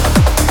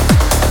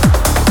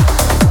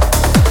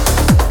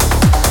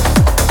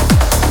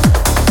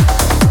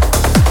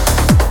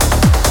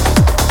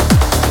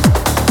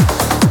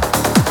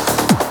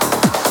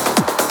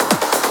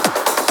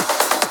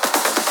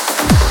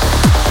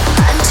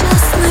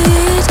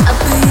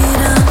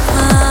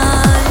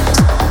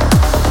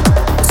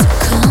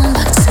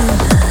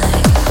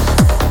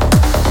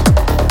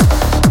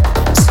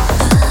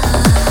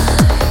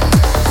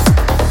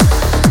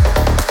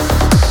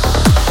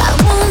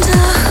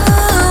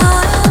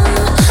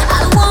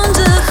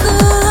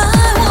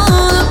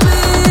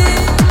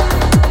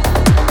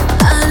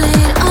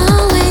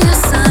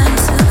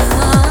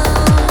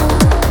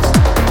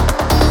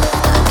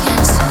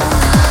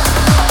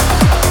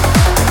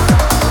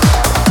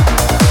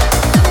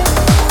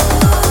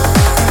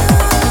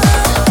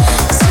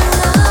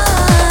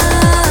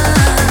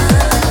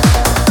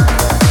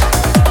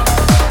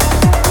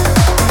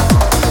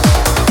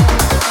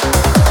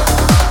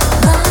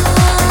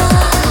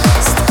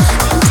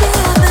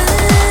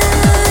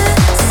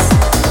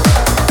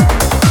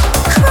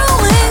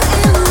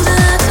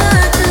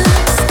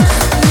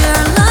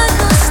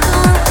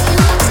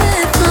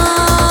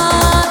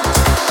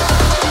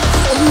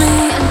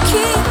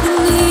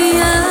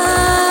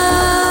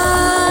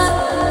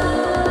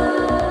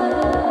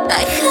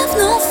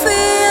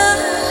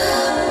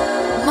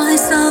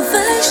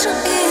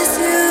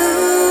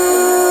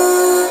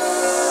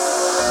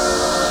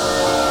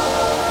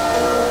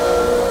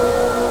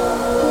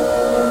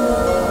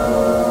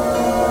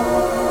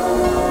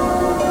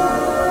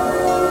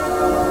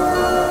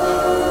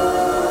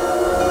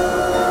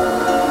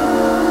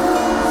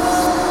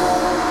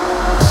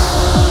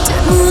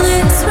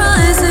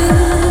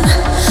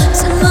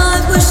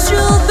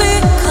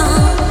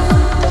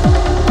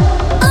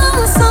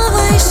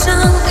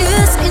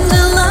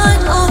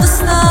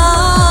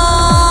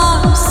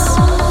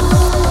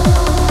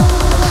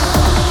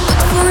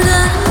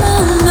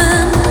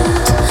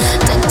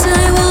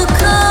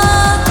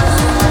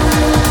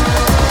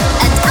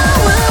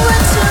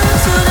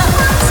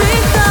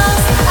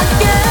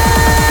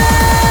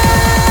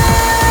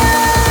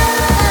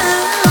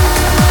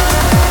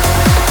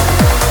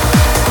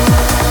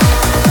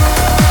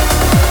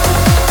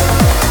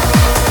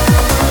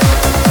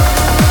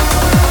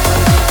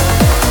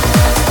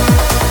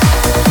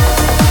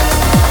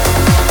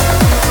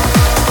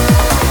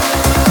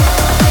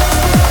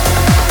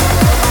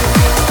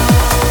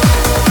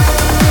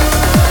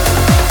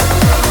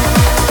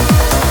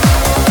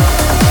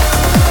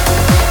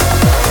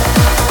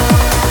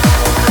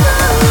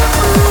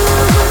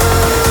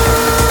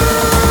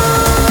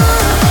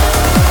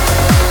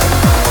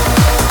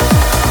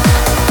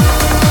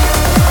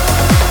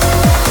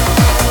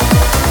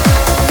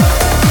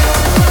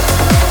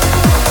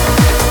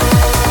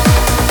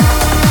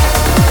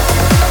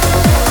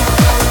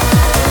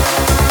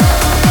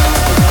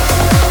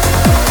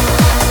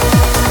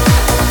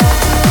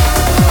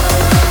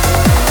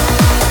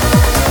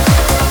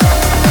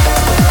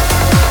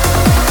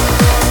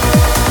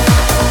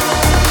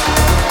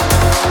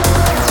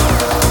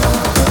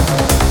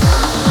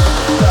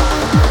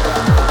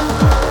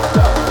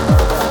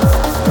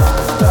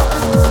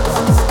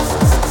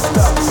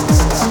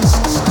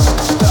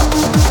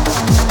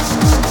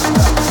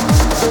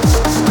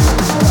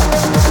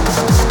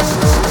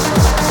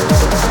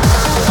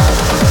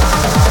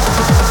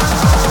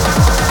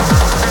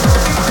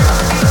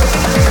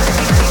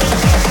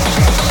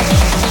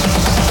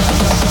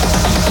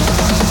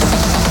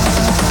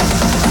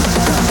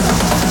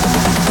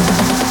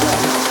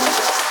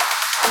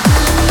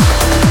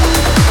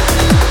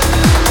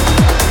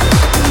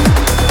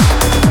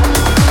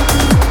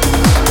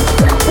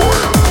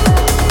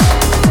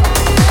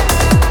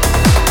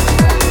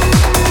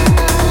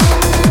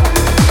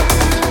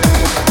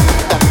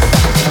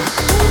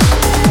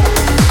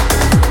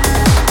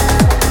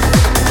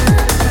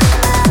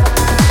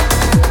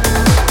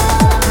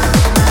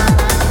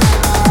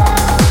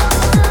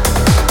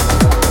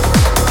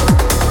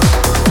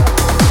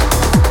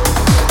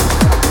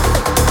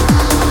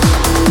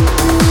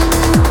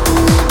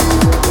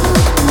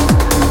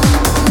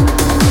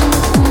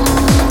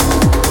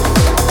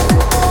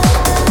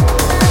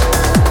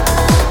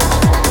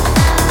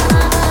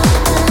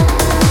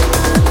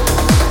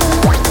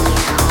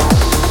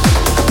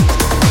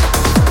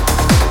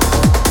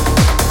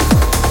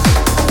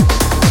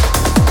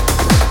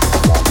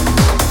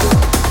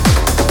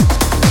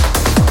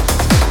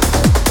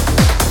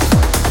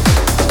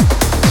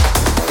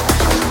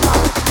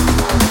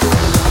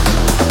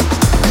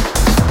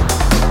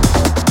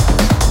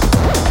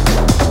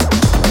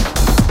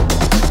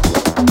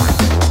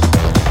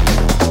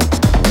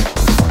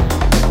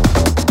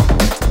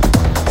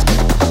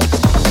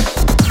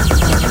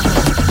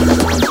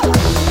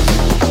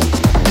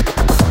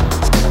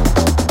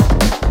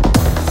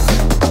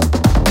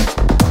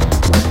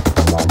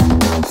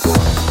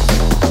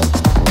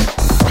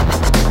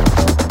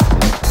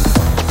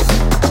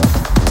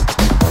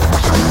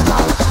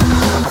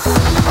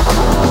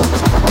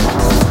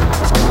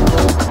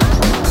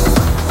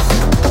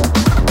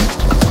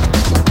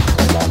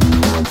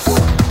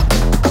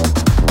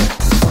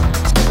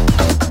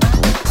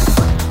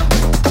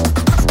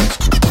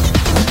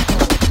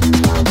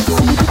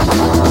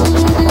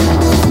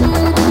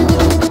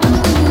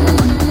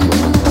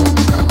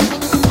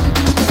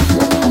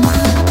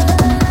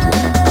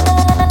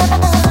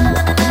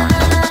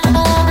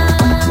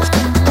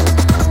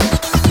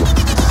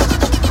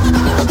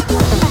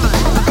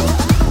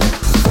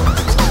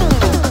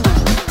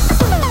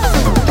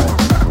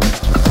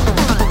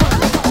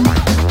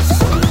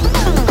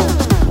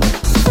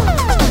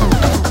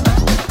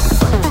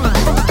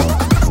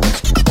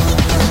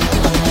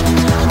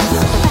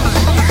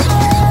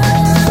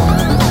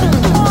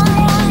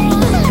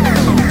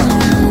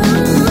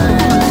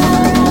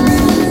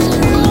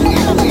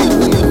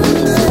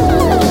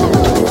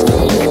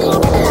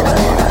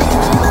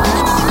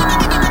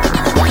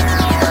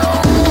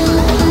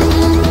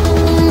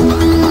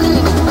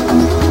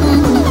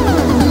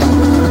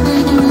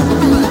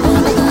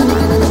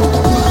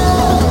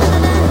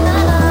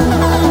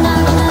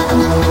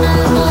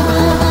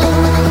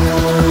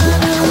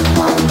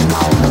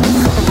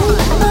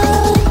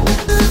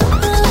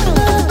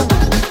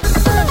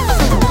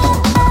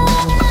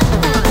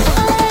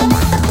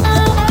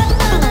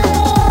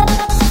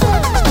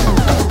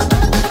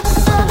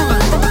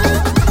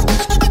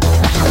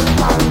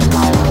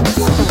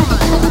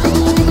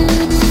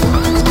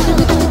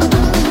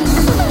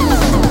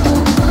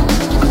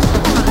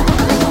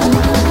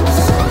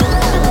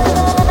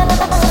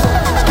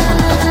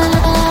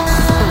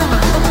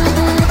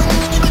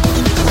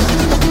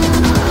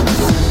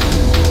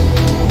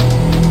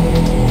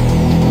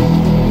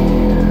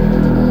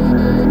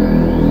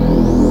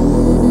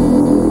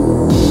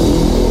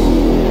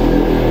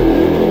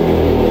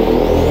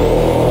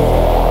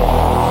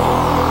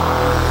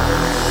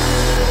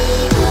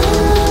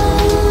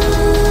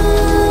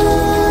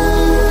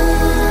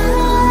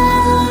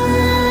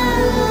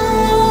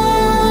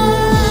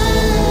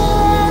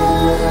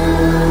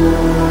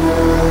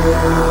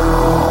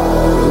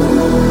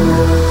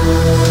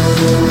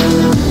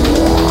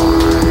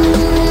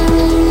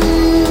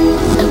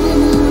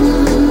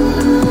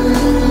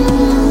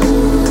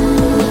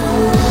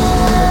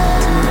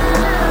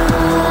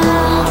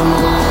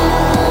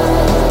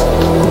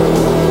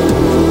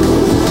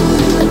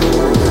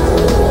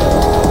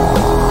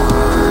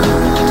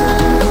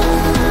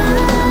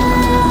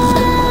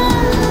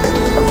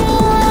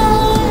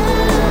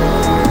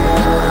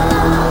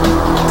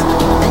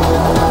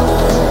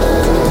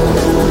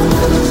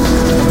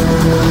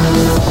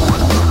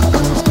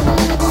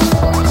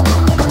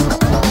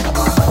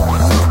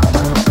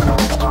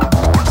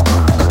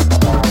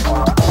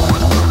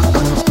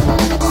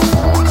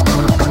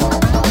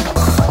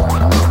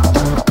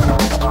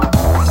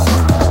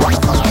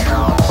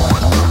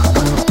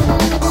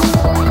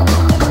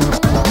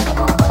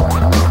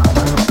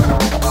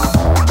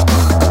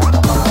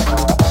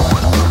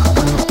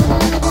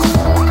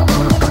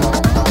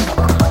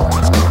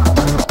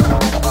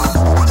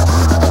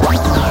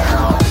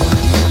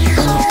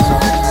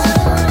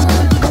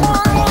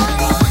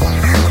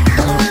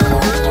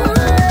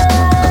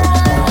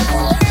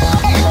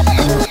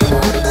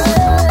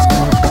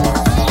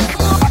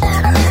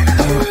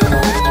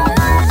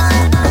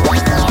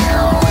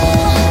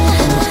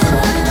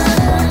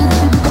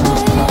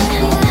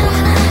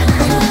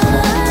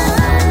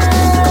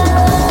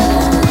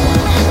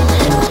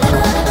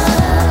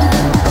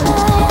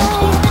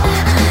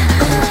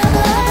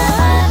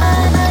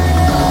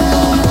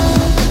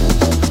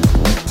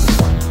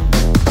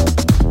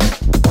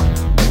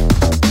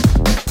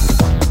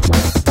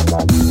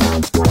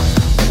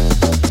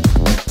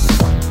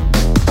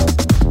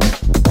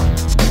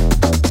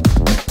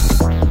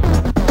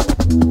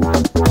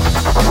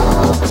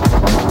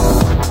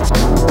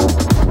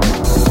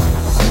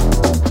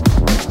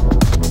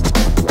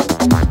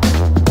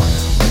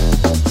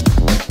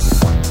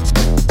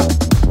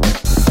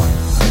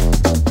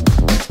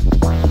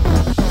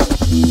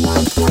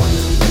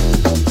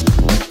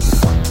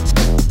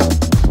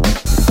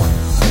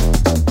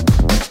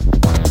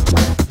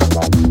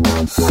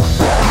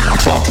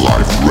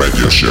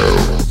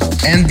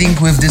 Ending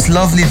with this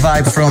lovely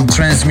vibe from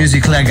trance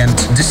music legend.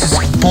 This is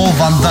Paul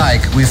van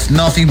Dyk with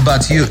Nothing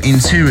But You in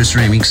Serious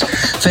Remix.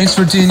 Thanks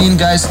for tuning in,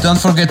 guys. Don't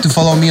forget to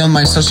follow me on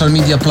my social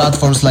media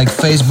platforms like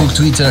Facebook,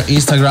 Twitter,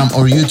 Instagram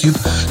or YouTube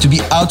to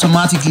be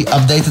automatically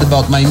updated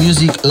about my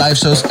music, live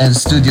shows and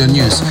studio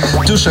news.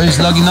 Tusha is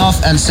logging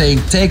off and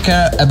saying take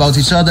care about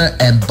each other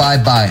and bye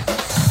bye.